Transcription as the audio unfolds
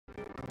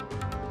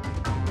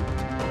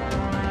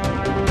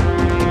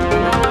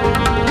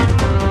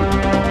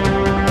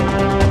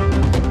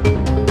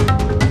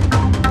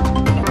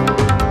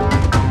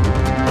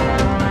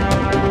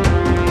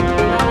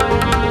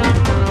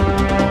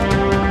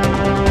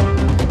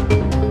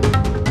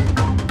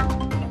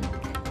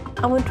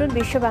আমন্ত্রণ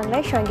বিশ্ব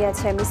বাংলায়, সঙ্গে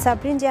আছে আমি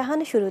সাবরিন জাহান।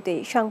 শুরুতেই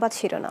সংবাদ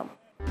শিরোনাম।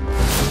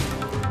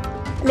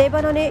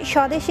 লেবাননে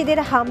স্বদেশীদের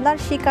হামলার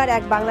শিকার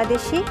এক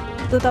বাংলাদেশি,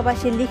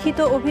 দূতাবাসের লিখিত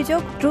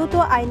অভিযোগ, দ্রুত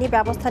আইনি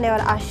ব্যবস্থা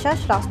নেওয়ার আশ্বাস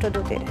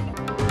রাষ্ট্রদূতের।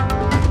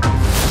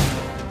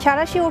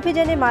 সাঁড়াশি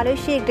অভিযানে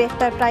মালয়েশিয়ায়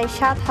গ্রেফতার প্রায়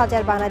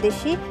 ৭,০০০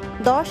 বাংলাদেশি,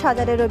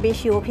 ১০,০০০-এরও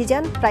বেশি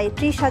অভিযান, প্রায়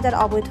 ৩০,০০০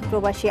 অবৈধ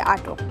প্রবাসী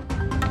আটক।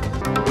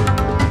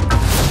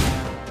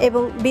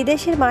 এবং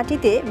বিদেশের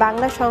মাটিতে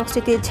বাংলা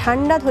সংস্কৃতির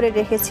ঝান্ডা ধরে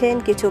রেখেছেন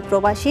কিছু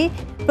প্রবাসী,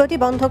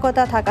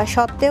 প্রতিবন্ধকতা থাকা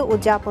সত্ত্বেও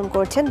উদযাপন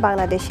করছেন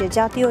বাংলাদেশের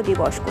জাতীয়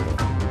দিবসগুলো।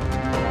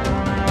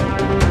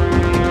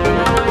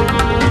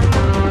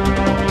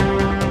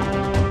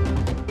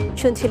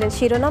 শুনছিলেন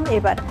শিরোনাম,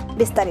 এবার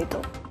বিস্তারিত।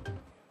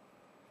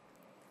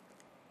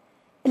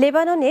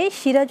 লেবাননে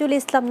সিরাজুল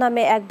ইসলাম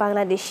নামে এক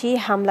বাংলাদেশি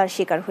হামলার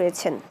শিকার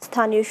হয়েছেন।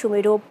 স্থানীয়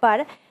সময় রোববার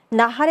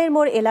নাহারের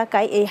মোড়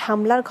এলাকায় এই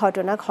হামলার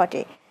ঘটনা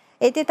ঘটে।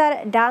 এতে তার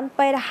ডান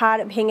পায়ের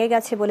হাড় ভেঙে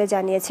গেছে বলে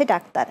জানিয়েছে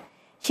ডাক্তার।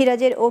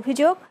 সিরাজের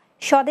অভিযোগ,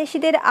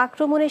 স্বদেশীদের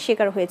আক্রমণের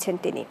শিকার হয়েছেন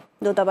তিনি।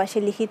 দূতাবাসে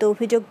লিখিত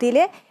অভিযোগ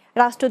দিলে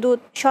রাষ্ট্রদূত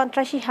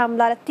সন্ত্রাসী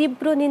হামলার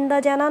তীব্র নিন্দা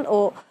জানান ও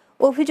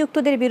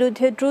অভিযুক্তদের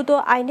বিরুদ্ধে দ্রুত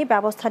আইনি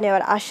ব্যবস্থা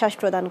নেওয়ার আশ্বাস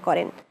প্রদান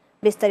করেন।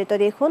 বিস্তারিত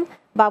দেখুন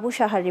বাবু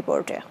সাহার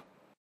রিপোর্টে।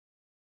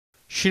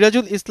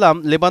 সিরাজুল ইসলাম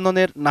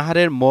লেবাননের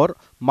নাহারের মোড়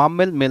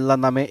মাম্মেল মেল্লা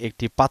নামে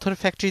একটি পাথর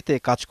ফ্যাক্টরিতে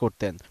কাজ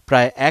করতেন।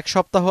 প্রায় এক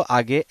সপ্তাহ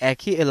আগে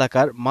একই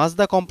এলাকার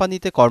মাজদা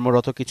কোম্পানিতে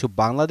কর্মরত কিছু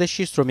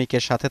বাংলাদেশি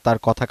শ্রমিকের সাথে তার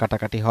কথা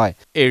কাটাকাটি হয়।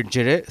 এর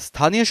জেরে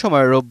স্থানীয়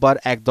সময় রোববার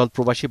একদল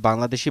প্রবাসী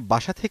বাংলাদেশি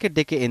বাসা থেকে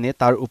ডেকে এনে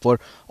তার উপর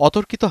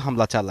অতর্কিত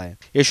হামলা চালায়।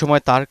 এ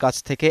সময় তার কাছ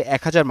থেকে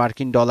 ১,০০০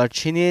 মার্কিন ডলার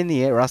ছিনিয়ে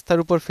নিয়ে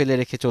রাস্তার উপর ফেলে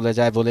রেখে চলে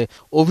যায় বলে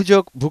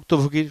অভিযোগ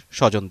ভুক্তভোগীর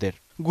স্বজনদের।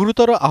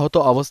 গুরুতর আহত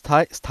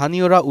অবস্থায়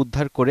স্থানীয়রা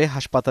উদ্ধার করে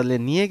হাসপাতালে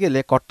নিয়ে গেলে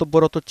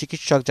কর্তব্যরত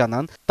চিকিৎসক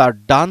জানান তার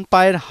ডান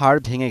পায়ের হাড়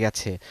ভেঙে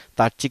গেছে,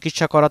 তার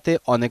চিকিৎসা করাতে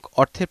অনেক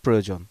অর্থের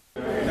প্রয়োজন।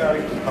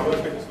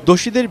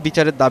 দোষীদের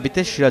বিচারের দাবিতে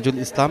সিরাজুল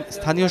ইসলাম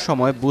স্থানীয়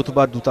সময়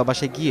বুধবার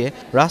দূতাবাসে গিয়ে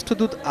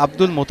রাষ্ট্রদূত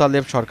আব্দুল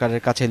মোতালেব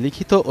সরকারের কাছে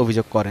লিখিত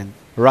অভিযোগ করেন।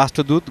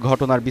 রাষ্ট্রদূত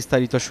ঘটনার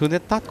বিস্তারিত শুনে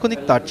তাৎক্ষণিক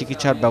তার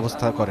চিকিৎসার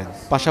ব্যবস্থা করেন।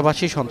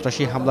 পাশাপাশি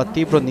সন্ত্রাসী হামলার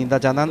তীব্র নিন্দা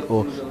জানান ও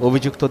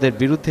অভিযুক্তদের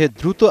বিরুদ্ধে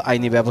দ্রুত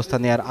আইনি ব্যবস্থা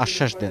নেওয়ার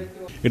আশ্বাস দেন।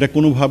 এটা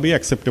কোনোভাবেই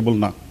অ্যাকসেপ্টেবল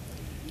না।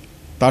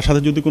 তার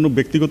সাথে যদি কোনো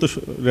ব্যক্তিগত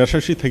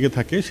রেশারেশি থেকে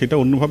থাকে সেটা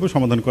অন্যভাবে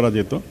সমাধান করা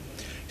যেত।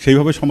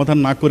 সেইভাবে সমাধান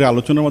না করে,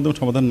 আলোচনার মাধ্যমে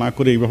সমাধান না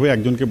করে, এইভাবে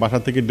একজনকে বাসা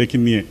থেকে ডেকে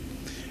নিয়ে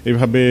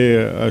এইভাবে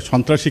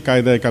সন্ত্রাসী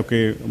কায়দায় কাউকে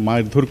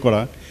মারধর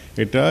করা,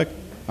 এটা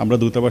আমরা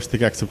দূতাবাস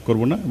থেকে অ্যাকসেপ্ট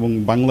করব না। এবং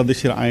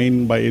বাংলাদেশের আইন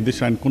বা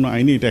এদেশের আইন, কোনো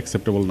আইনই এটা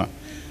অ্যাকসেপ্টেবল না।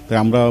 তাই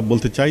আমরা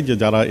বলতে চাই যে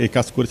যারা এই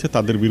কাজ করেছে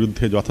তাদের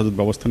বিরুদ্ধে যথাযথ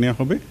ব্যবস্থা নেওয়া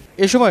হবে।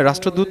 এ সময়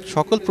রাষ্ট্রদূত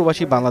সকল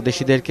প্রবাসী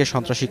বাংলাদেশিদেরকে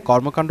সন্ত্রাসী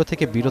কর্মকাণ্ড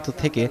থেকে বিরত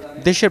থেকে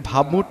দেশের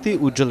ভাবমূর্তি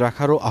উজ্জ্বল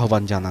রাখারও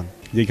আহ্বান জানান।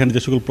 যেখানে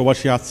যে সকল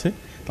প্রবাসী আছে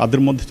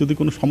তাদের মধ্যে যদি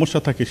কোনো সমস্যা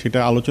থাকে সেটা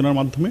আলোচনার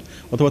মাধ্যমে,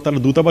 অথবা তারা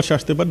দূতাবাসে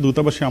আসতে পারে,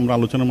 দূতাবাসে আমরা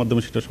আলোচনার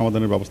মাধ্যমে সেটা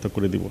সমাধানের ব্যবস্থা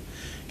করে দিব।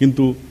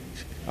 কিন্তু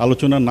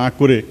আলোচনা না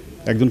করে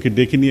একজনকে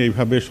ডেকে নিয়ে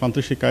এইভাবে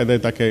সন্ত্রাসী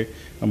কায়দায় তাকে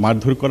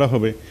মারধর করা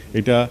হবে,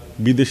 এটা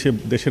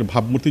দেশের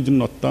ভাবমূর্তির জন্য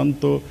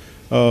অত্যন্ত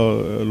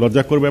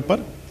লজ্জাকর ব্যাপার।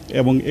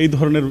 এবং এই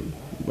ধরনের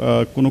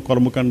কোনো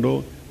কর্মকাণ্ড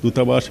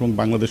দূতাবাস এবং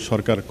বাংলাদেশ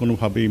সরকার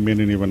কোনোভাবেই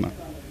মেনে নেবে না।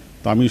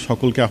 তো আমি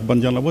সকলকে আহ্বান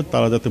জানাবো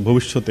তারা যাতে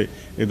ভবিষ্যতে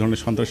এই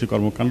ধরনের সন্ত্রাসী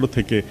কর্মকাণ্ড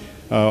থেকে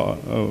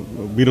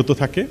বিরত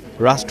থাকে।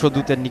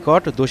 রাষ্ট্রদূতের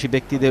নিকট দোষী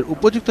ব্যক্তিদের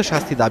উপযুক্ত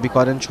শাস্তি দাবি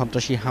করেন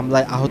সন্ত্রাসী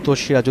হামলায় আহত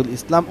সিরাজুল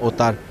ইসলাম ও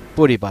তার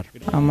পরিবার।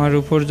 আমার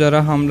উপর যারা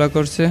হামলা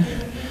করছে,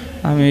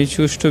 আমি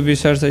সুষ্ঠু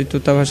বিচার চাই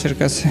দূতাবাসের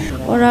কাছে।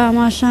 ওরা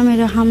আমার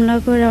স্বামীরা হামলা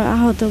করে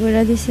আহত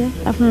করে দিছে,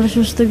 আপনারা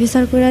সুস্থ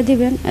বিচার করে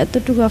দিবেন,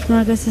 এতটুকু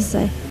আপনার কাছে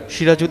চাই।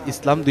 সিরাজুল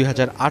ইসলাম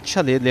 2008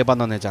 সালে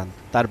লেবাননে যান।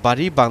 তার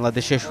বাড়ি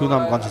বাংলাদেশের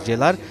সুনামগঞ্জ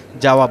জেলার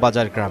জাওয়া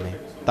বাজার গ্রামে।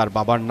 তার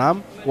বাবার নাম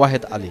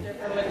Wahed Ali.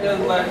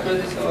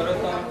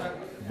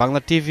 Bangla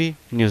TV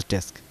news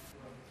desk.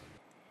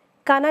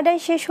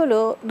 কানাডায় শেষ হলো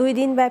 2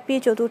 দিনব্যাপী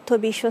চতুর্থ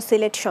বিশ্ব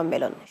সিলেট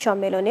সম্মেলন।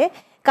 সম্মেলনে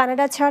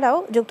কানাডা ছাড়াও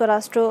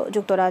যুক্তরাষ্ট্র,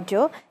 যুক্তরাজ্য,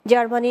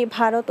 জার্মানি,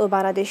 ভারত ও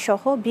বাংলাদেশ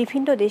সহ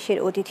বিভিন্ন দেশের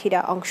অতিথিরা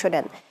অংশ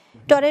নেন।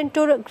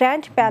 টরন্টোর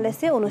গ্র্যান্ড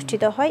প্যালেসে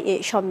অনুষ্ঠিত হয়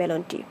এই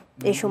সম্মেলনটি।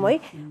 এ সময়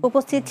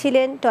উপস্থিত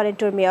ছিলেন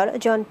টরন্টোর মেয়র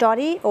জন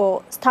টরি ও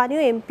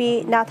স্থানীয় এমপি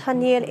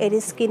নাথানিয়েল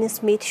এরিস্কিন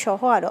স্মিথ সহ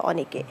আরও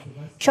অনেকে।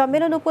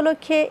 সম্মেলন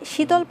উপলক্ষে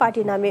শীতল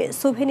পার্টি নামে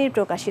সুভেনির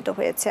প্রকাশিত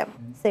হয়েছে।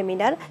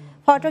 সেমিনার,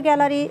 ফটো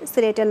গ্যালারি,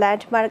 সিলেটের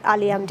ল্যান্ডমার্ক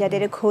আলী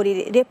আমজাদের ঘড়ির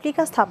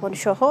রেপ্লিকা স্থাপন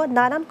সহ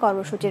নানান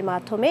কর্মসূচির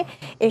মাধ্যমে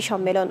এই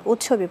সম্মেলন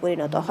উৎসবে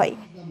পরিণত হয়।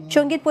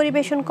 সঙ্গীত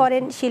পরিবেশন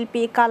করেন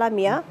শিল্পী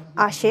কালামিয়া,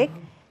 আশেক,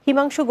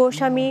 হিমাংশু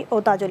গোস্বামী ও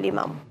তাজুল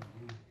ইমাম।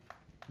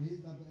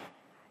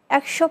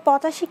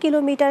 185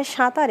 কিলোমিটার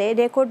সাঁতারে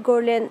রেকর্ড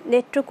গড়লেন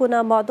নেত্রকোনা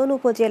মদন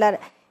উপজেলার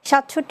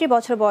 67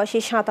 বছর বয়সী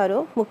সাঁতারু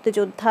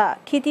মুক্তিযোদ্ধা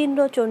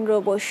ক্ষিতীন্দ্রচন্দ্র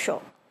বৈশ্য।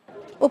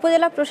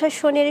 উপজেলা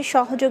প্রশাসনের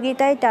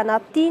সহযোগিতায় টানা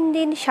 3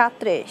 দিন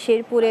সাঁতরে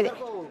শেরপুরের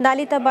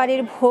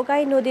নালিতাবাড়ির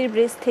ভোগাই নদীর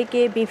ব্রিজ থেকে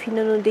বিভিন্ন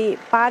নদী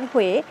পার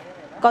হয়ে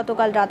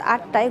গতকাল রাত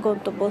 8টায়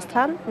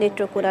গন্তব্যস্থান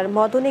নেত্রকোনার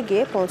মদনে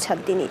গিয়ে পৌঁছান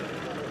তিনি।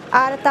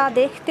 আর তা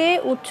দেখতে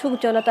উৎসুক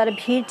জনতার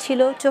ভিড় ছিল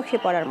চোখে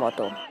পড়ার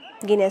মতো।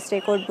 গিনেস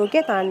রেকর্ড বুকে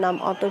তার নাম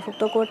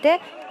অন্তর্ভুক্ত করতে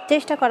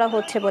চেষ্টা করা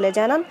হচ্ছে বলে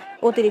জানান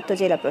অতিরিক্ত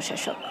জেলা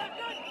প্রশাসক।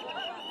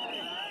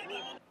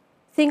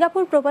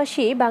 সিঙ্গাপুর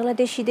প্রবাসী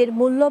বাংলাদেশিদের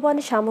মূল্যবান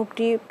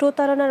সামগ্রী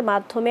প্রতারণার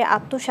মাধ্যমে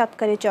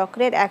আত্মসাৎকারী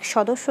চক্রের এক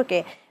সদস্যকে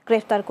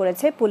গ্রেফতার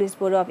করেছে police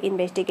bureau of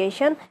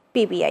investigation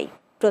PBI.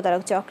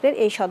 প্রতারক চক্রের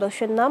এই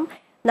সদস্যের নাম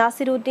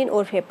নাসির উদ্দিন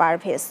ওরফে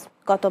পারভেজ।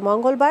 গত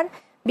মঙ্গলবার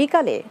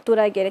বিকালে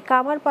তুরাগের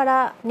কামারপাড়া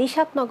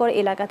নিশাতনগর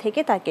এলাকা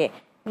থেকে তাকে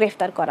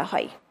গ্রেফতার করা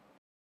হয়।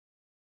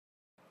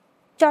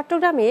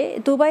 চট্টগ্রামে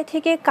দুবাই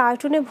থেকে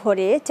কার্টুনে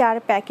ভরে 4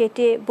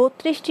 প্যাকেটে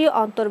 32টি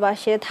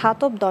অন্তর্বাসে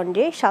ধাতব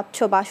দণ্ডে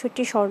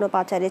 762 স্বর্ণ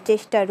পাচারের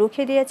চেষ্টা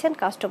রুখে দিয়েছেন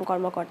কাস্টম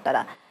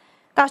কর্মকর্তারা।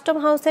 কাস্টম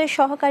হাউসের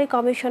সহকারী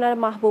কমিশনার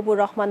মাহবুবুর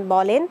রহমান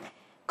বলেন,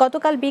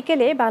 গতকাল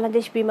বিকেলে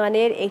বাংলাদেশ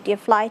বিমানের একটি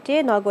ফ্লাইটে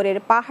নগরের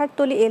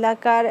পাহাড়তলী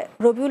এলাকার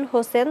রবিউল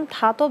হোসেন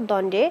ধাতব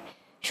দণ্ডে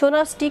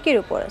সোনার স্টিকের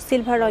উপর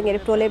সিলভার রঙের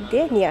প্রলেপ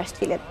দিয়ে নিয়ে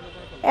আসছিলেন।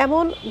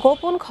 এমন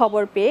গোপন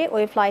খবর পেয়ে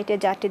ওই ফ্লাইটের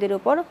যাত্রীদের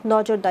উপর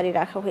নজরদারি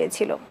রাখা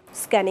হয়েছিল।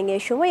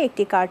 স্ক্যানিংয়ের সময়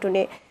একটি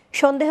কার্টুনে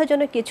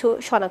সন্দেহজনক কিছু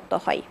শনাক্ত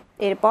হয়।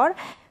 এরপর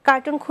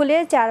কার্টুন খুলে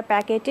 4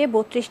 প্যাকেটে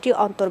 32টি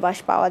অন্তর্বাস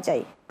পাওয়া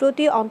যায়।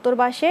 প্রতি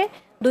অন্তর্বাসে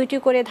 2টি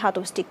করে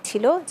ধাতব স্টিক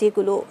ছিল,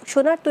 যেগুলো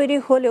সোনার তৈরি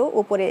হলেও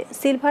উপরে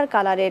সিলভার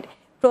কালারের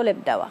প্রলেপ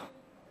দেওয়া।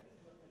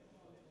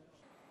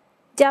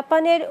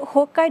 জাপানের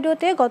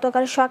হোক্কাইডোতে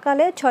গতকাল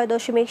সকালে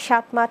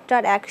 6.7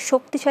 মাত্রার এক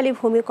শক্তিশালী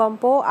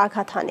ভূমিকম্প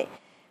আঘাত হানে।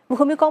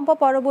 ভূমিকম্প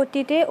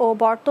পরবর্তীতে ও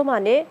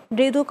বর্তমানে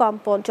মৃদু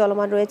কম্পন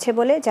চলমান রয়েছে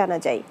বলে জানা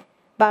যায়।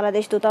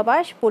 বাংলাদেশ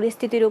দূতাবাস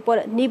পরিস্থিতির উপর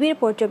নিবিড়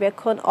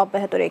পর্যবেক্ষণ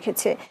অব্যাহত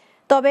রেখেছে,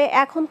 তবে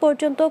এখন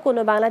পর্যন্ত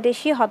কোনো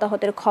বাংলাদেশি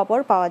হতাহতের খবর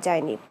পাওয়া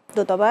যায়নি।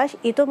 দূতাবাস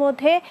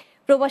ইতোমধ্যে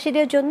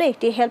প্রবাসীদের জন্য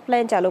একটি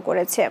হেল্পলাইন চালু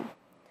করেছে।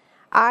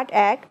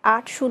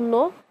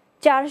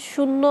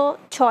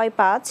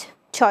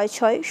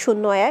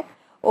 8180656601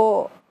 ও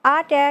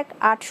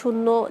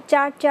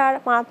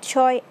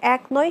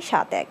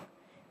 818044561971।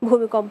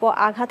 ভূমিকম্প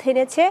আঘাত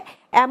হেনেছে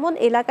এমন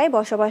এলাকায়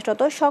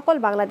বসবাসরত সকল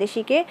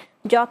বাংলাদেশিকে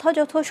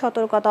যথাযথ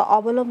সতর্কতা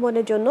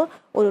অবলম্বনের জন্য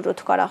অনুরোধ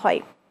করা হয়।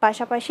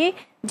 পাশাপাশি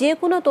যে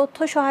কোনো তথ্য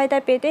সহায়তা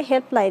পেতে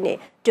হেল্পলাইনে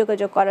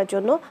যোগাযোগ করার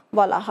জন্য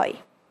বলা হয়।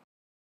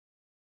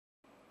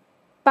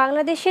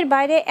 বাংলাদেশের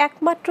বাইরে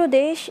একমাত্র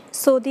দেশ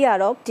সৌদি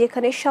আরব,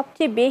 যেখানে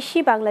সবচেয়ে বেশি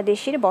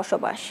বাংলাদেশির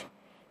বসবাস।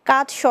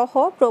 কাজ সহ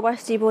প্রবাস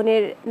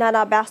জীবনের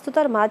নানা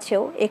ব্যস্ততার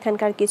মাঝেও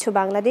এখানকার কিছু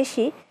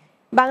বাংলাদেশি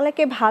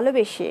বাংলাকে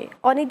ভালোবেসে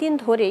অনেকদিন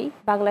ধরেই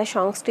বাংলা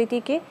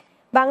সংস্কৃতিকে,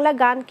 বাংলা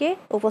গানকে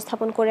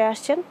উপস্থাপন করে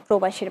আসছেন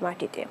প্রবাসীর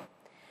মাটিতে।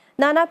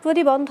 নানা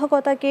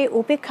প্রতিবন্ধকতাকে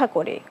উপেক্ষা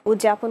করে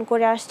উদযাপন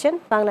করে আসছেন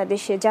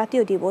বাংলাদেশের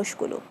জাতীয়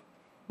দিবসগুলো।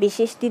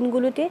 বিশেষ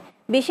দিনগুলোতে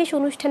বিশেষ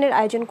অনুষ্ঠানের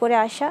আয়োজন করে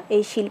আসা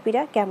এই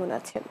শিল্পীরা কেমন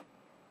আছেন?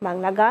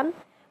 বাংলা গান,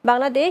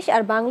 বাংলাদেশ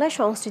আর বাংলা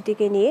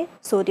সংস্কৃতিকে নিয়ে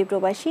সৌদি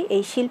প্রবাসী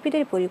এই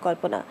শিল্পীদের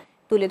পরিকল্পনা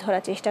তুলে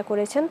ধরার চেষ্টা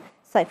করেছেন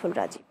সাইফুল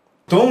রাজীব।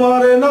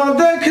 তোমার না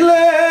দেখলে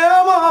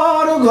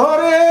আমার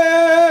ঘরে।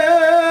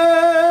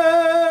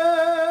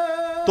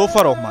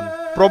 তোফা রহমান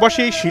প্রবাসী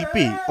এই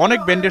শিল্পী অনেক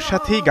ব্যান্ডের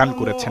সাথেই গান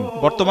করেছেন।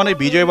 বর্তমানে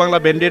বিজয় বাংলা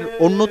ব্যান্ডের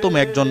অন্যতম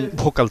একজন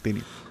ভোকাল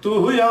তিনি।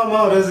 তুই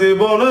আমার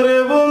জীবন রে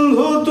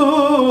বন্ধু,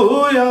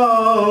 তুই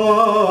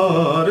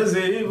আমার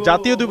জীবন।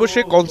 জাতীয় দিবসে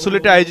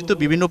কনসুলেটে আয়োজিত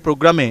বিভিন্ন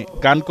প্রোগ্রামে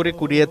গান করে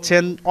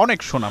কুড়িয়েছেন অনেক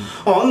সুনাম।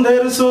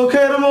 অন্ধের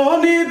চোখের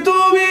মনি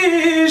তুমি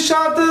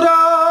সাতরা।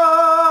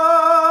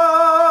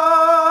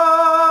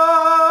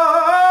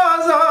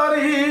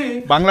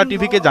 বাংলা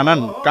টিভিকে জানান,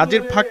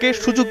 কাজের ফাঁকে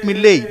সুযোগ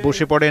মিললেই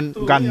বসে পড়েন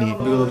গান নিয়ে।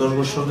 বিগত 10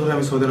 বছর ধরে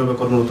আমি সৌদি আরবে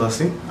কর্মরত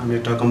আছি। আমি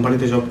একটা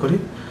কোম্পানিতে জব করি।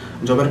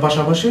 জবের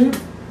পাশাপাশি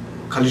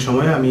খালি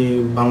সময়ে আমি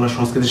বাংলা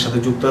সংস্কৃতির সাথে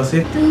যুক্ত আছি।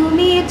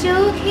 তুমি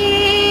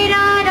চোখের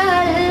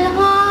আড়াল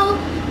হও,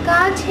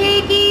 কাছে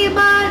কি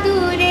বা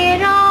দূরে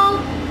রও,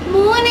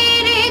 মনে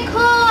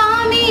রেখো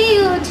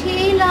আমিও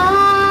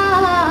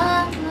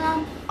ছিলাম।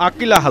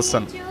 আকিলা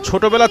হাসান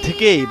ছোটবেলা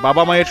থেকেই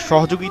বাবা মায়ের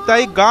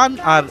সহযোগিতায় গান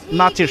আর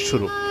নাচের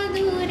শুরু।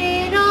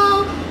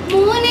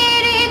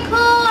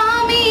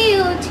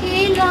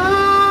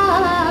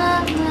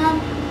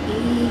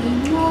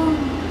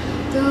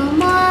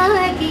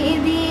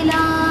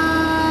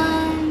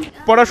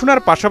 পড়াশোনার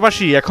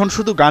পাশাপাশি এখন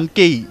শুধু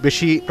গানকেই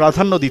বেশি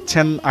প্রাধান্য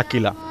দিচ্ছেন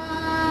আকিলা।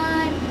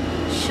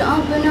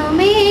 স্বপ্ন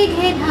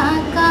মেঘে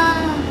ঢাকা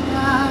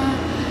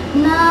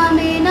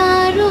নামে না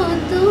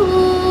ঋতু।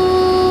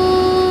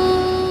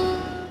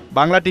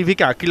 বাংলা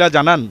টিভিকে আকিলা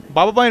জানান,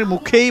 বাবা মায়ের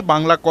মুখেই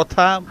বাংলা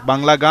কথা,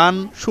 বাংলা গান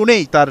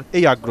শুনেই তার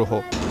এই আগ্রহ।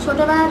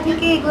 ছোটবেলা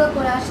থেকে এগুলো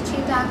করে আসছি,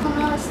 তো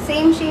এখনো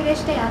সেম সেই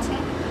দেশটাই আছে।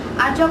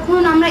 আর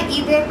যখন আমরা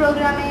ঈদের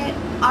প্রোগ্রামে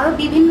আরো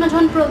বিভিন্ন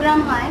জন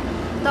প্রোগ্রাম হয়,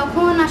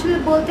 তখন আসলে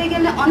বলতে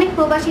গেলে অনেক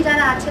প্রবাসী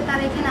যারা আছে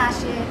তারা এখানে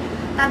আসে,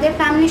 তাদের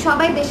ফ্যামিলি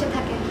সবাই দেশে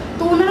থাকে।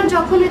 তো ওনারা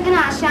যখন এখানে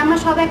আসে আমরা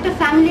সবাই একটা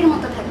ফ্যামিলির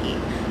মতো থাকি।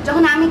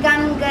 যখন আমি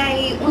গান গাই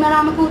ওনারা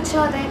আমাকে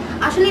উৎসাহ দেয়।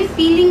 আসলে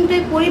ফিলিংটা,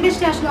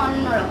 পরিবেশটা আসলে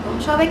অন্যরকম।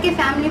 সবাইকে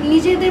ফ্যামিলি,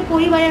 নিজেদের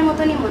পরিবারের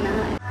মতনই মনে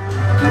হয়।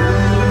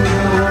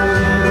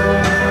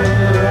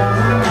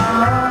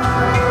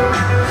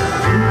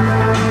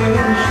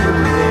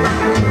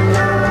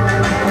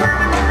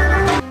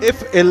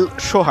 FL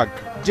সোহাগ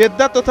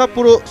জেদ্দা তথা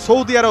পুরো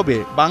সৌদি আরবে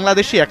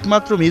বাংলাদেশি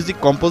একমাত্র মিউজিক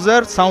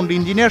কম্পোজার, সাউন্ড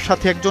ইঞ্জিনিয়ার,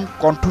 সাথে একজন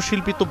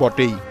কণ্ঠশিল্পী তো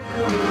বটেই।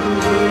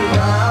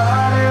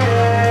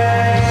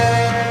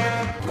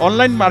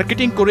 অনলাইন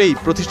মার্কেটিং করেই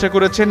প্রতিষ্ঠা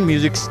করেছেন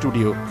মিউজিক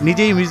স্টুডিও।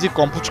 নিজেই মিউজিক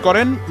কম্পোজ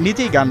করেন,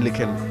 নিজেই গান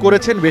লেখেন,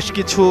 করেছেন বেশ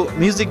কিছু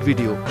মিউজিক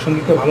ভিডিও।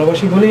 সঙ্গীতকে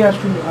ভালোবাসি বলেই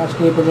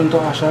আজকে এই পর্যন্ত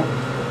আসা,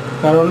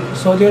 কারণ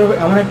সৌদি আরব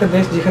এমন একটা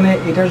দেশ যেখানে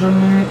এটার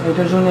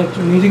জন্য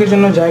মিউজিকের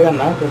জন্য জায়গা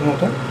না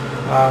প্রথমত।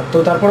 তো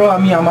তারপরেও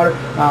আমি আমার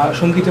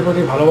সঙ্গীতের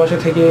প্রতি ভালোবাসা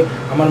থেকে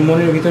আমার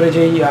মনের ভিতরে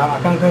যেই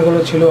আকাঙ্ক্ষাগুলো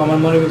ছিল, আমার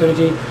মনের ভিতরে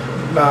যেই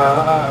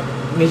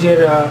নিজের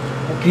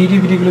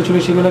ক্রিয়েটিভিটিগুলো ছিল,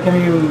 সেগুলোকে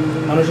আমি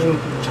মানুষের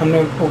সামনে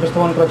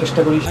উপস্থাপন করার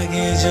চেষ্টা করি।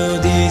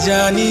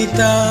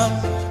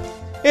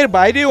 এর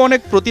বাইরেও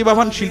অনেক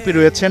প্রতিভাবান শিল্পী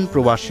রয়েছেন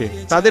প্রবাসে।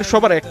 তাদের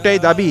সবার একটাই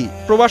দাবি,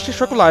 প্রবাসী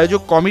সকল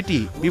আয়োজক কমিটি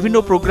বিভিন্ন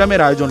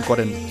প্রোগ্রামের আয়োজন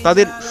করেন,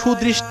 তাদের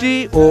সুদৃষ্টি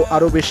ও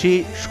আরো বেশি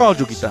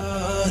সহযোগিতা।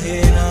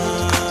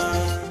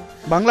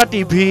 Bangla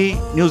TV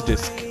news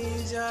desk.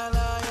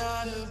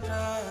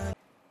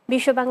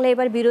 বিশ্ব বাংলা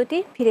এবার বিরতি,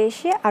 ফিরে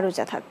এসে আরো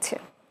যা থাকছে।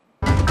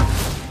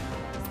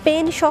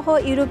 স্পেন সহ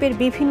ইউরোপের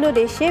বিভিন্ন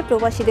দেশে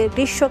প্রবাসীদের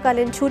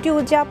গ্রীষ্মকালীন ছুটি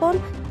উদযাপন,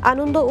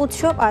 আনন্দ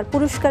উৎসব আর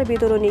পুরস্কার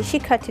বিতরণী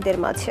শিক্ষার্থীদের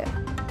মাঝে।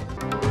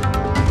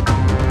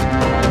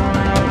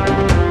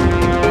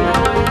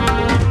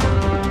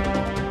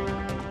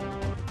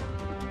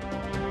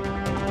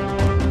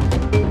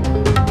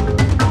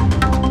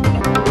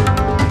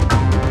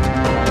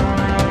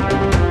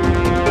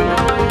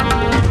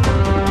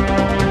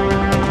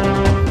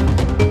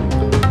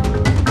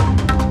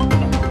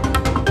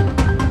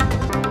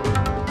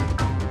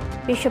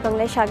 বিশ্ব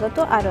বাংলায় স্বাগত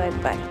আরও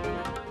একবার।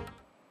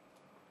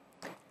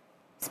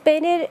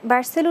 স্পেনের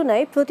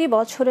বার্সেলোনায় প্রতি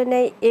বছরের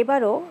ন্যায়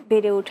এবারও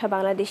বেড়ে ওঠা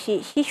বাংলাদেশি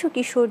শিশু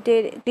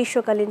কিশোরদের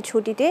গ্রীষ্মকালীন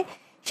ছুটিতে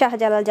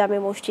শাহজালাল জামে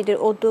মসজিদের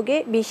উদ্যোগে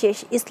বিশেষ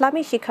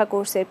ইসলামী শিক্ষা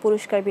কোর্সের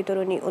পুরস্কার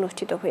বিতরণী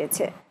অনুষ্ঠিত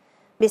হয়েছে।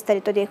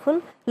 বিস্তারিত দেখুন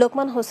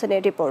লোকমান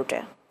হোসেনের রিপোর্টে।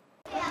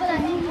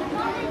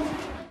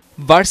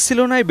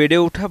 বার্সেলোনায় বেড়ে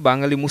ওঠা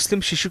বাঙালি মুসলিম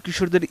শিশু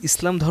কিশোরদের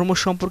ইসলাম ধর্ম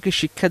সম্পর্কে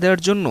শিক্ষা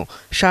দেওয়ার জন্য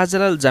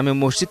শাহজালাল জামে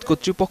মসজিদ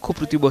কর্তৃপক্ষ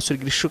প্রতি বছর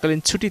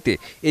গ্রীষ্মকালীন ছুটিতে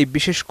এই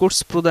বিশেষ কোর্স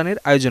প্রদানের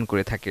আয়োজন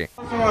করে থাকে।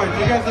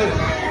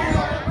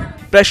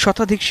 প্রায়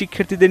শতাধিক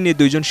শিক্ষার্থীদের নিয়ে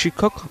 2 জন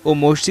শিক্ষক ও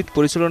মসজিদ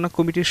পরিচালনা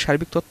কমিটির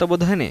সার্বিক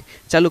তত্ত্বাবধানে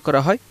চালু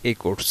করা হয় এই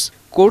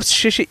কোর্স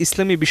শেষে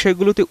ইসলামী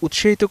বিষয়গুলোতে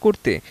উৎসাহিত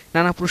করতে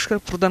নানা পুরস্কার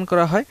প্রদান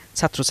করা হয়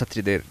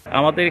ছাত্রছাত্রীদের।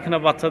 আমাদের এখানে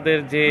বাচ্চাদের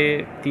যে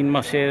 3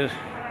 মাসের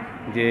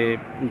যে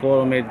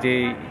গরমের যে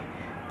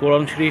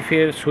কোরআন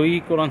শরীফের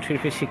কোরআন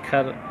শরীফের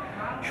শিক্ষার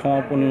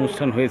সমাপনী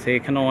অনুষ্ঠান হয়েছে।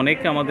 এখানে অনেক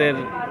আমাদের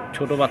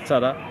ছোট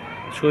বাচ্চারা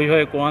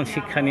সহিভাবে কোরআন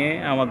শিক্ষা নিয়ে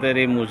আমাদের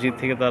এই মসজিদ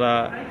থেকে তারা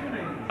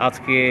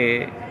আজকে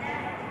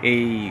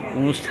এই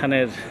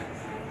অনুষ্ঠানের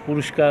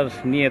পুরস্কার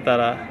নিয়ে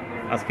তারা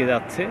আজকে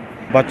যাচ্ছে।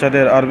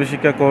 বাচ্চাদের আরবি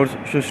শিক্ষা কোর্স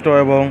সুষ্ঠু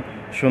এবং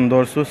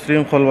সুন্দর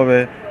সুশৃঙ্খলভাবে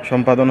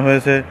সম্পাদন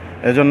হয়েছে।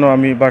 এজন্য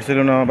আমি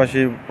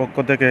বার্সেলোনাবাসীর পক্ষ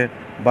থেকে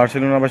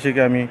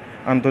বার্সেলোনাবাসীকে আমি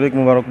আন্তরিক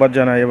মুবারকবাদ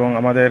জানাই এবং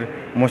আমাদের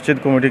মসজিদ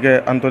কমিটিকে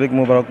আন্তরিক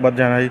মুবারকবাদ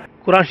জানাই।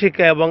 কোরআন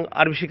শিক্ষা এবং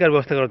আরবি শিক্ষার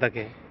ব্যবস্থা করে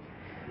থাকে,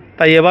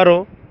 তাই এবারও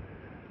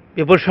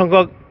বিপুল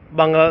সংখ্যক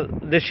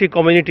বাংলাদেশি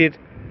কমিউনিটির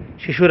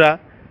শিশুরা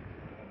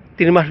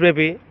 3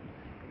 মাসব্যাপী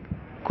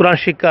কোরআন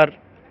শিক্ষার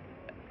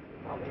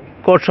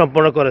কোর্স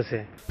সম্পন্ন করেছে।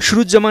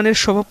 সুরুজ্জামানের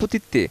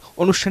সভাপতিত্বে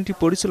অনুষ্ঠানটি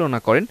পরিচালনা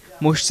করেন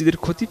মসজিদের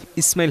খতিব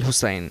ইসমাইল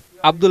হুসাইন,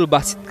 আব্দুল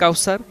বাসিত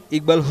কাউসার,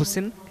 ইকবাল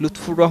হোসেন,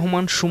 লুৎফুর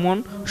রহমান সুমন,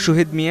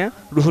 শহীদ মিয়া,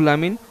 রুহুল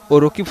আমিন ও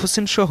রকিব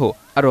হোসেন সহ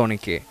আরও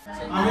অনেকে।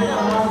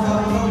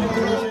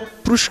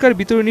 পুরস্কার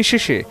বিতরণী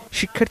শেষে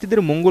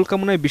শিক্ষার্থীদের মঙ্গল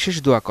কামনায় বিশেষ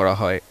দোয়া করা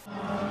হয়।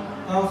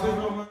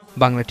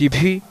 Bangla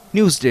TV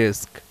news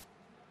desk.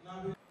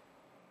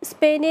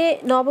 স্পেনে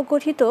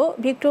নবগঠিত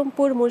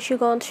বিক্রমপুর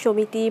মুন্সিগঞ্জ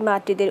সমিতি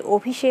মাদ্রিদের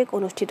অভিষেক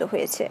অনুষ্ঠিত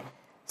হয়েছে।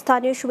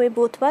 স্থানীয় সময়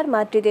বুধবার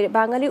মাদ্রিদের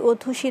বাঙালি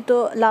অধ্যুষিত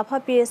লাভা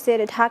পিএসের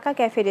ঢাকা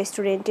ক্যাফে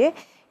রেস্টুরেন্টে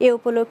এ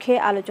উপলক্ষে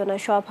আলোচনা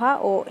সভা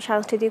ও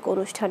সাংস্কৃতিক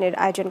অনুষ্ঠানের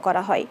আয়োজন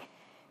করা হয়।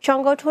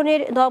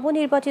 সংগঠনের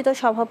নবনির্বাচিত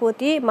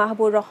সভাপতি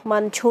মাহবুর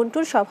রহমান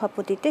ঝন্টুর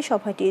সভাপতিত্বে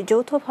সভাটি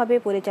যৌথভাবে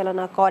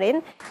পরিচালনা করেন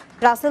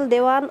রাসেল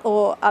দেওয়ান ও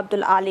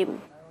আব্দুল আলিম।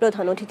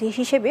 প্রধান অতিথি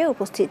হিসেবে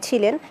উপস্থিত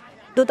ছিলেন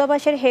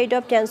দূতাবাসের হেড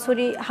অব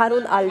চ্যান্সেলরি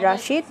হারুন আল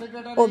রাশিদ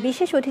ও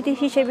বিশেষ অতিথি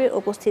হিসেবে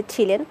উপস্থিত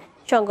ছিলেন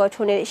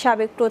সংগঠনের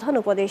সাবেক প্রধান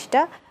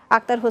উপদেষ্টা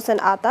আক্তার হোসেন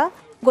আতা,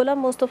 গোলাম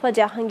মোস্তফা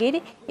জাহাঙ্গীর,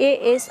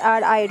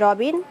 ASRI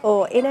রবিন ও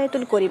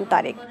এনায়েতুল করিম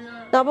তারেক।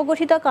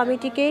 নবগঠিত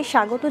কমিটিকে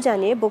স্বাগত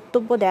জানিয়ে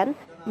বক্তব্য দেন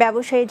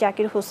ব্যবসায়ী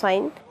জাকির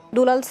হোসাইন,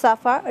 দুলাল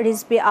সাফা,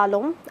 রিজবি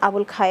আলম,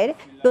 আবুল খায়ের,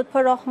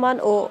 লুৎফর রহমান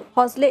ও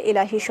ফজলে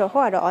ইলাহি সহ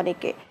আরও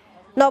অনেকে।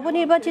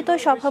 নবনির্বাচিত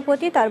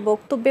সভাপতি তার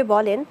বক্তব্যে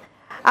বলেন,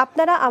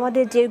 আপনারা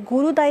আমাদের যে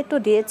গুরু দায়িত্ব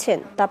দিয়েছেন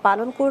তা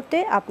পালন করতে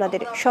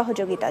আপনাদের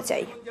সহযোগিতা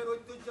চাই।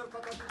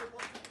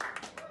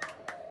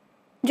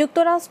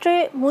 যুক্তরাষ্ট্রে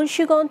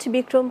মুন্সিগঞ্জ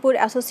বিক্রমপুর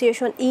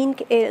অ্যাসোসিয়েশন ইনক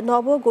এর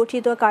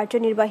নবগঠিত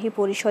কার্যনির্বাহী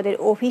পরিষদের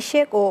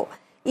অভিষেক ও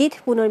ঈদ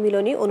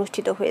পুনর্মিলনী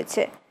অনুষ্ঠিত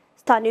হয়েছে।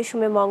 স্থানীয়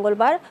সময়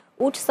মঙ্গলবার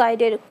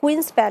উডসাইডের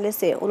কুইন্স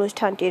প্যালেসে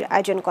অনুষ্ঠানটির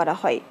আয়োজন করা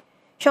হয়।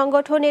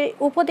 সংগঠনের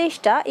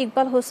উপদেষ্টা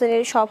ইকবাল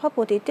হোসেনের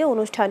সভাপতিত্বে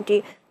অনুষ্ঠানটি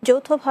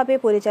যৌথভাবে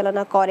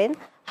পরিচালনা করেন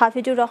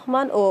হাফিজুর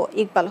রহমান ও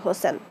ইকবাল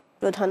হোসেন।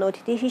 প্রধান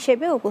অতিথি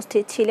হিসেবে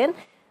উপস্থিত ছিলেন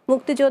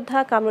মুক্তিযোদ্ধা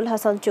কামরুল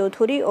হাসান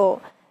চৌধুরী ও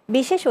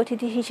বিশেষ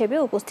অতিথি হিসেবে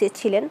উপস্থিত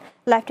ছিলেন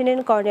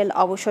লেফটেন্যান্ট কর্নেল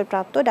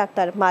অবসরপ্রাপ্ত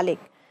ডাক্তার মালিক,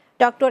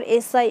 ডক্টর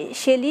SI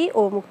শেলি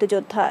ও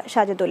মুক্তিযোদ্ধা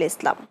সাজেদুল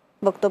ইসলাম।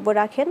 বক্তব্য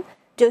রাখেন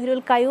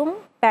জহিরুল কাইয়ুম,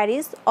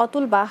 প্যারিস,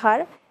 অতুল বাহার,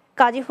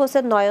 কাজী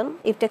হোসেন নয়ন,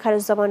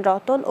 ইফতেখারুজ্জামান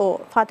রতন ও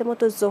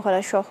ফাতেমাতুজ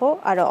জোহরা সহ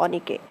আরও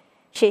অনেকে।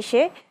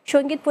 শেষে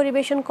সঙ্গীত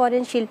পরিবেশন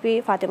করেন শিল্পী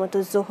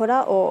ফাতেমাতুজ জোহরা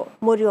ও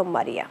মরিয়ম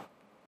মারিয়া।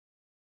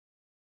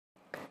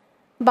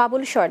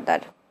 বাবুল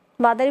সর্দার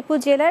মাদারীপুর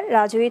জেলার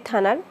রাজৌরি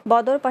থানার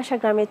বদরপাশা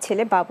গ্রামের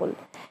ছেলে বাবুল।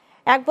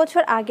 1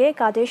 বছর আগে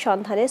কাজের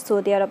সন্ধানে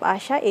সৌদি আরব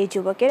আসা এই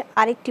যুবকের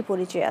আরেকটি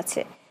পরিচয়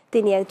আছে,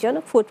 তিনি একজন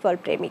ফুটবল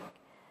প্রেমিক।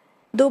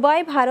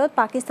 দুবাই, ভারত,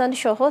 পাকিস্তান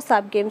সহ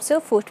সাব গেমসেও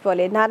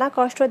ফুটবলে নানা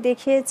কষ্ট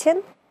দেখিয়েছেন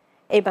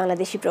এই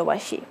বাংলাদেশি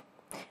প্রবাসী।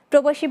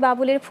 প্রবাসী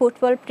বাবুলের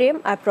ফুটবল প্রেম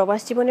আর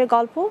প্রবাস জীবনের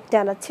গল্প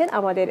জানাচ্ছেন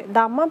আমাদের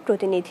দাম্মাম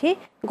প্রতিনিধি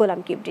গোলাম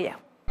কিবরিয়া।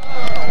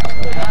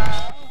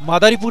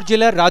 মাদারীপুর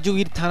জেলার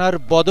রাজৌরি থানার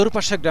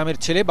বদরপাশা গ্রামের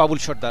ছেলে বাবুল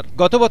সর্দার।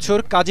 গত বছর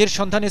কাজের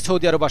সন্ধানে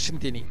সৌদি আরব আসেন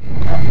তিনি।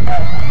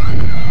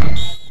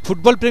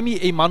 ফুটবল প্রেমী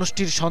এই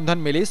মানুষটির সন্ধান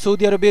মেলে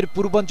সৌদি আরবের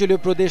পূর্বাঞ্চলীয়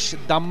প্রদেশ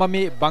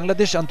দাম্মামে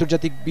বাংলাদেশ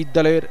আন্তর্জাতিক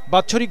বিদ্যালয়ের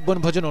বাৎসরিক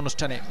বনভোজন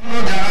অনুষ্ঠানে।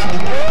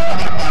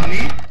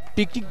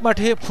 পিকনিক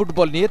মাঠে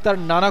ফুটবল নিয়ে তার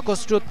নানা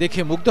কষ্ট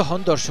দেখে মুগ্ধ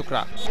হন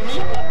দর্শকরা।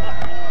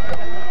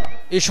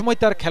 এ সময়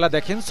তার খেলা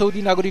দেখেন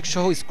সৌদি নাগরিক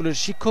সহ স্কুলের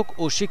শিক্ষক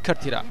ও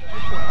শিক্ষার্থীরা।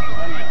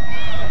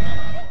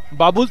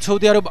 বাবুল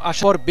সৌদি আরব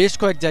আসার পর বেশ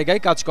কয়েক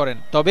জায়গায় কাজ করেন,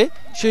 তবে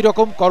সেই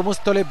রকম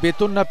কর্মস্থলে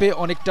বেতন না পেয়ে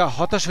অনেকটা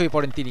হতাশ হয়ে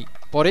পড়েন তিনি।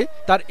 পরে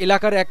তার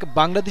এলাকার এক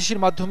বাংলাদেশির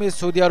মাধ্যমে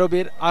সৌদি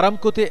আরবের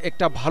আরামকোতে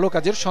একটা ভালো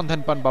কাজের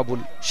সন্ধান পান বাবুল।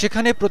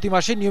 সেখানে প্রতি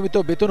মাসে নিয়মিত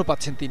বেতনও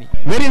পাচ্ছেন তিনি।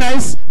 Very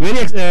nice,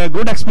 very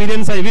good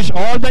experience. I wish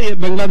all the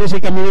Bangladeshi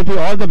community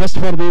all the best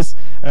for this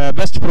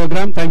best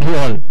programme. Thank you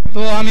all.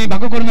 তো আমি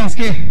ভাগ্যক্রমে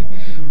আজকে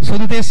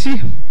সৌদিতে এসেছি।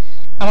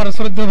 আমার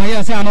শ্রদ্ধেয় ভাই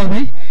আছে আনোয়ার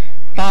ভাই,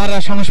 তার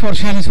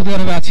সংস্পর্শে আমি সৌদি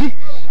আরবে আছি।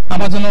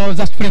 আমার জন্য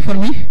জাস্ট প্রে ফর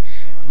মি,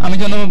 আমি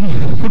যেন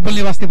ফুটবল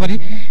নিয়ে বাঁচতে পারি,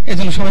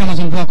 এজন্য সবাই আমার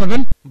জন্য দোয়া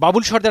করবেন।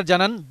 বাবুল সর্দার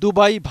জানান,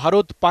 দুবাই,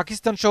 ভারত,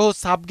 পাকিস্তান সহ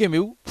সাব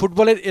গেমেও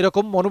ফুটবলের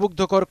এরকম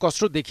মনোমুগ্ধকর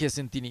কষ্ট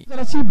দেখিয়েছেন তিনি।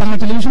 বাংলা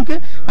টেলিভিশনকে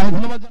আমি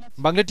ধন্যবাদ জানাচ্ছি।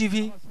 Bangla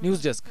TV news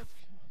desk.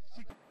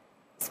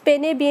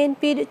 স্পেনে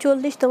বিএনপির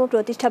 40তম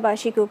প্রতিষ্ঠা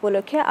বার্ষিকী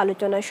উপলক্ষে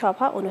আলোচনা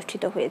সভা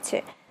অনুষ্ঠিত হয়েছে।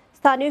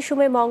 স্থানীয়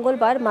সময়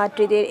মঙ্গলবার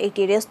মাদ্রিদের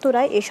একটি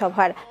রেস্তোরাঁয় এই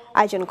সভার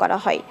আয়োজন করা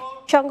হয়।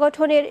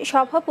 সংগঠনের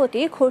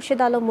সভাপতি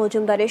খোরশেদ আলম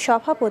মজুমদারের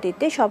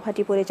সভাপতিত্বে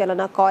সভাটি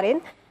পরিচালনা করেন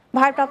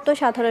ভারপ্রাপ্ত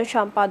সাধারণ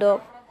সম্পাদক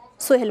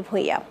সোহেল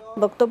ভূঁইয়া।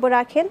 বক্তব্য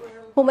রাখেন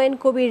হুমায়ুন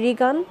কবির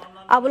রিগান,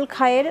 আবুল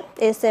খায়ের,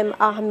 SM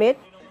আহমেদ,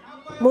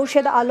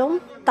 মুর্শেদ আলম,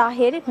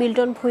 তাহের,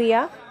 মিল্টন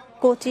ভূঁইয়া,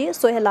 কোচি,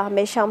 সোহেল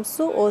আহমেদ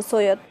শামসু ও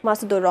সৈয়দ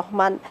মাসুদুর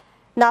রহমান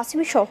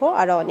নাসিমি সহ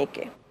আরও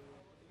অনেকে।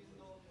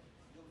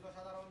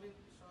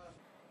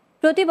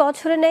 প্রতি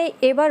বছরের ন্যায়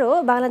এবারও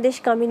বাংলাদেশ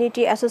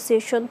কমিউনিটি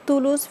অ্যাসোসিয়েশন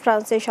তুলুজ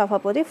ফ্রান্সের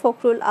সভাপতি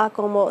ফখরুল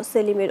আকম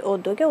সেলিমের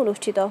উদ্যোগে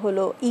অনুষ্ঠিত হল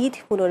ঈদ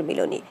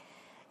পুনর্মিলনী।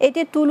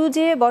 এতে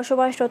তুলুজে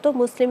বসবাসরত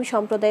মুসলিম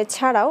সম্প্রদায়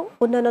ছাড়াও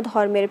অন্যান্য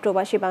ধর্মের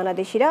প্রবাসী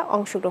বাংলাদেশিরা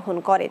অংশগ্রহণ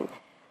করেন।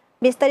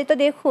 বিস্তারিত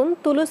দেখুন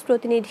তুলুজ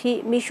প্রতিনিধি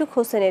মিশুক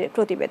হোসেনের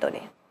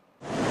প্রতিবেদনে।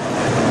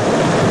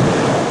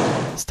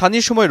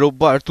 স্থানীয় সময়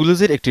রোববার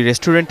তুলুজের একটি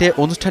রেস্টুরেন্টে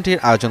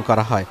অনুষ্ঠানটির আয়োজন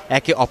করা হয়।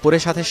 একে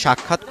অপরের সাথে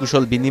সাক্ষাৎ,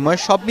 কুশল বিনিময়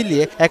সব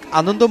মিলিয়ে এক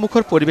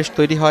আনন্দমুখর পরিবেশ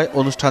তৈরি হয়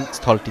অনুষ্ঠান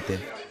স্থলটিতে।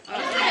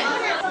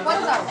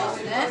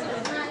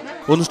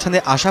 অনুষ্ঠানে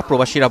আসা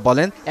প্রবাসীরা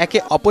বলেন, একে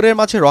অপরের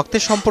মাঝে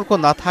রক্তের সম্পর্ক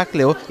না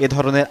থাকলেও এ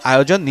ধরনের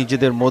আয়োজন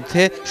নিজেদের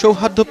মধ্যে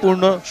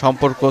সৌহার্দ্যপূর্ণ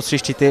সম্পর্ক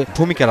সৃষ্টিতে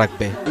ভূমিকা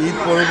রাখবে। ঈদ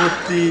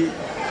পরবর্তী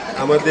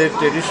আমাদের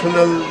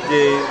ট্রেডিশনাল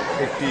যে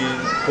একটি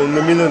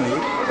পুনর্মিলনী,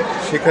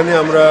 সেখানে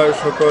আমরা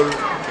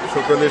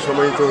সকলে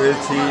সমাহিত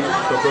হয়েছি।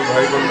 সকল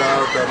ভাই বোনরা,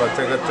 তার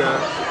বাচ্চা কাচ্চা,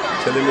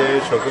 ছেলে মেয়ে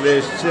সকলে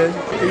এসছেন।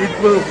 ঈদ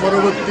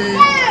পরবর্তী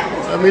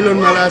মিলন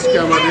মেলা আজকে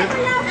আমাদের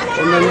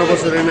অন্যান্য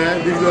বছরে নেয়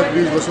দীর্ঘ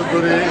 20 বছর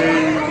ধরে এই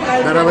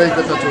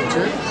ধারাবাহিকতা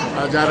চলছে।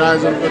 আর যারা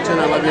আয়োজন করছেন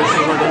আমাদের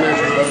সংগঠনের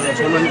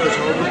সম্মানিত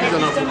সভাপতি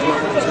জনাব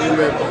সেলিম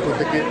ভাইয়ের পক্ষ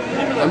থেকে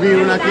আমি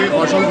ওনাকে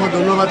অসংখ্য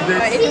ধন্যবাদ দিই।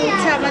 এটি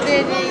হচ্ছে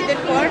আমাদের ঈদের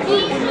পর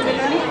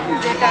পুনর্মিলনী,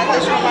 যেটাতে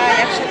সবাই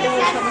একসাথে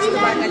সমস্ত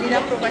বাঙালিরা,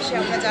 প্রবাসী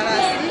আমরা যারা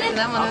আছি,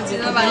 মনে হচ্ছে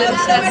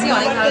বাংলাদেশে আছি,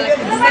 অনেক ভালো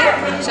লাগতেছে।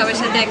 সবার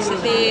সাথে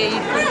একসাথে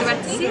ঈদ করতে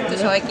পারছি, তো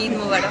সবাইকে ঈদ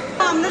মোবারক।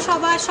 আমরা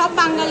সব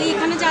বাঙালি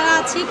এখানে যারা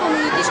আছি,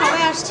 কমিউনিটি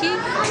সবাই আসছি,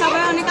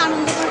 সবাই অনেক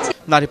আনন্দ করছি।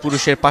 নারী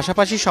পুরুষের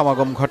পাশাপাশি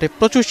সমাগম ঘটে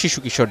প্রচুর শিশু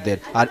কিশোরদের।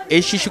 আর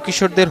এই শিশু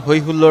কিশোরদের হৈ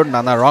হুল্লোড়,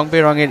 নানা রং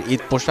বেরঙের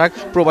ঈদ পোশাক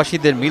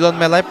প্রবাসীদের মিলন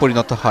মেলায়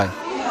পরিণত হয়।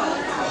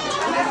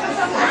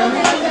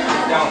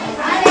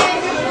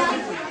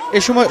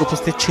 এ সময়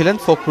উপস্থিত ছিলেন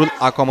ফখরুল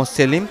আকম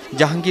সেলিম,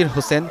 জাহাঙ্গীর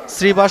হোসেন,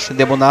 শ্রীবাস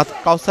দেবনাথ,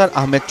 কাউসার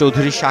আহমেদ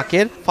চৌধুরী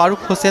শাকের,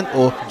 ফারুক হোসেন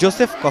ও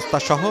জোসেফ কস্তা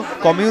সহ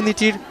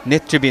কমিউনিটির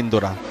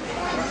নেতৃবৃন্দরা।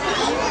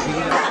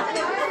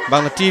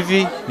 Bangla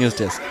TV news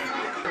desk.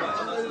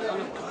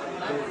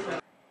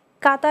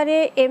 কাতারে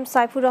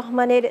সাইফুর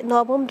রহমানের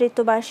নবম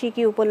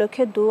মৃত্যুবার্ষিকী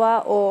উপলক্ষে দোয়া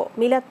ও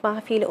মিলাদ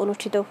মাহফিল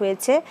অনুষ্ঠিত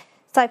হয়েছে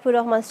সাইফুর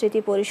রহমান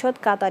স্মৃতি পরিষদ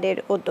কাতারের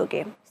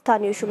উদ্যোগে।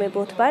 স্থানীয় সময়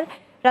বুধবার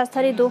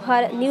রাজধানী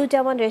দোহার নিউ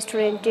জামান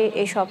রেস্টুরেন্টে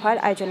এই সভার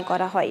আয়োজন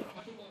করা হয়।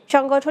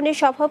 সংগঠনের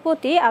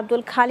সভাপতি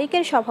আব্দুল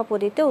খালিকের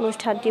সভাপতিত্বে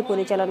অনুষ্ঠানটি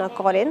পরিচালনা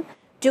করেন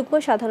যুগ্ম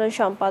সাধারণ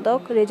সম্পাদক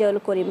রেজাউল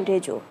করিম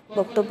রেজু।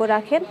 বক্তব্য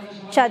রাখেন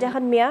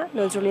শাহজাহান মিয়া,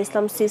 নজরুল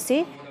ইসলাম সিসি,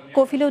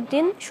 কফিল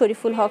উদ্দিন,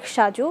 শরীফুল হক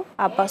সাজু,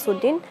 আব্বাস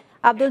উদ্দিন,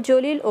 আব্দুল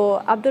জলিল ও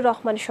আব্দুর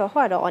রহমান সহ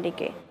আরও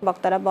অনেকে।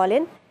 বক্তারা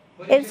বলেন,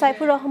 এর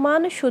সাইফুর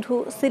রহমান শুধু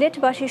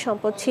সিলেটবাসীর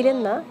সম্পদ ছিলেন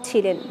না,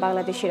 ছিলেন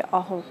বাংলাদেশের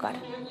অহংকার।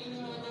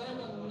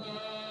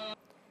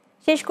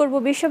 শেষ করব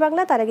বিশ্ব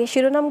বাংলা, তার আগে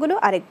শিরোনামগুলো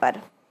আরেকবার।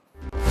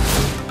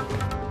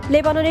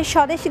 লেবাননের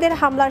স্বদেশীদের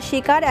হামলার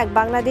শিকার এক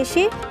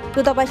বাংলাদেশি,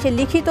 দূতাবাসের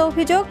লিখিত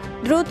অভিযোগ,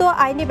 দ্রুত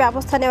আইনি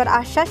ব্যবস্থা নেওয়ার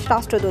আশ্বাস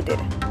রাষ্ট্রদূতের।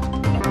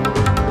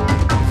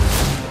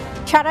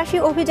 সাঁড়াশি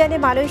অভিযানে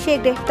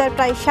মালয়েশিয়ায় গ্রেফতার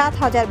প্রায়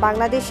 7,000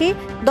 বাংলাদেশি,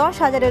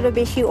 10,000-এরও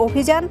বেশি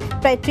অভিযান,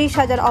 প্রায়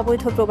 30,000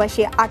 অবৈধ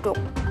প্রবাসী আটক।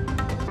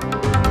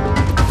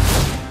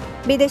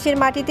 বিদেশের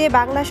মাটিতে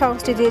বাংলা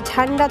সংস্কৃতির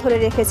ঝান্ডা ধরে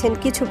রেখেছেন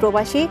কিছু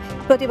প্রবাসী,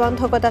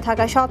 প্রতিবন্ধকতা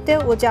থাকা সত্ত্বেও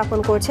উদযাপন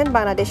করছেন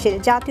বাংলাদেশের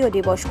জাতীয়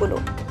দিবসগুলো।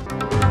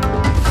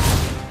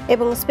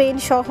 এবং স্পেন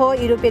সহ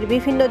ইউরোপের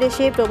বিভিন্ন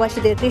দেশে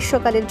প্রবাসীদের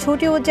গ্রীষ্মকালীন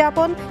ছুটি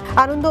উদযাপন,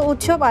 আনন্দ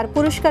উৎসব আর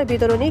পুরস্কার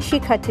বিতরণী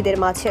শিক্ষার্থীদের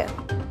মাঝে।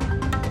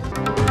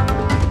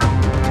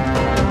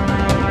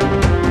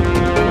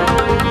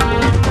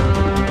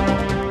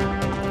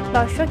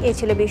 দর্শক, এই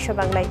ছিল বিশ্ব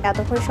বাংলায়।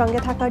 এতক্ষণ সঙ্গে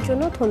থাকার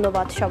জন্য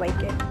ধন্যবাদ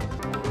সবাইকে।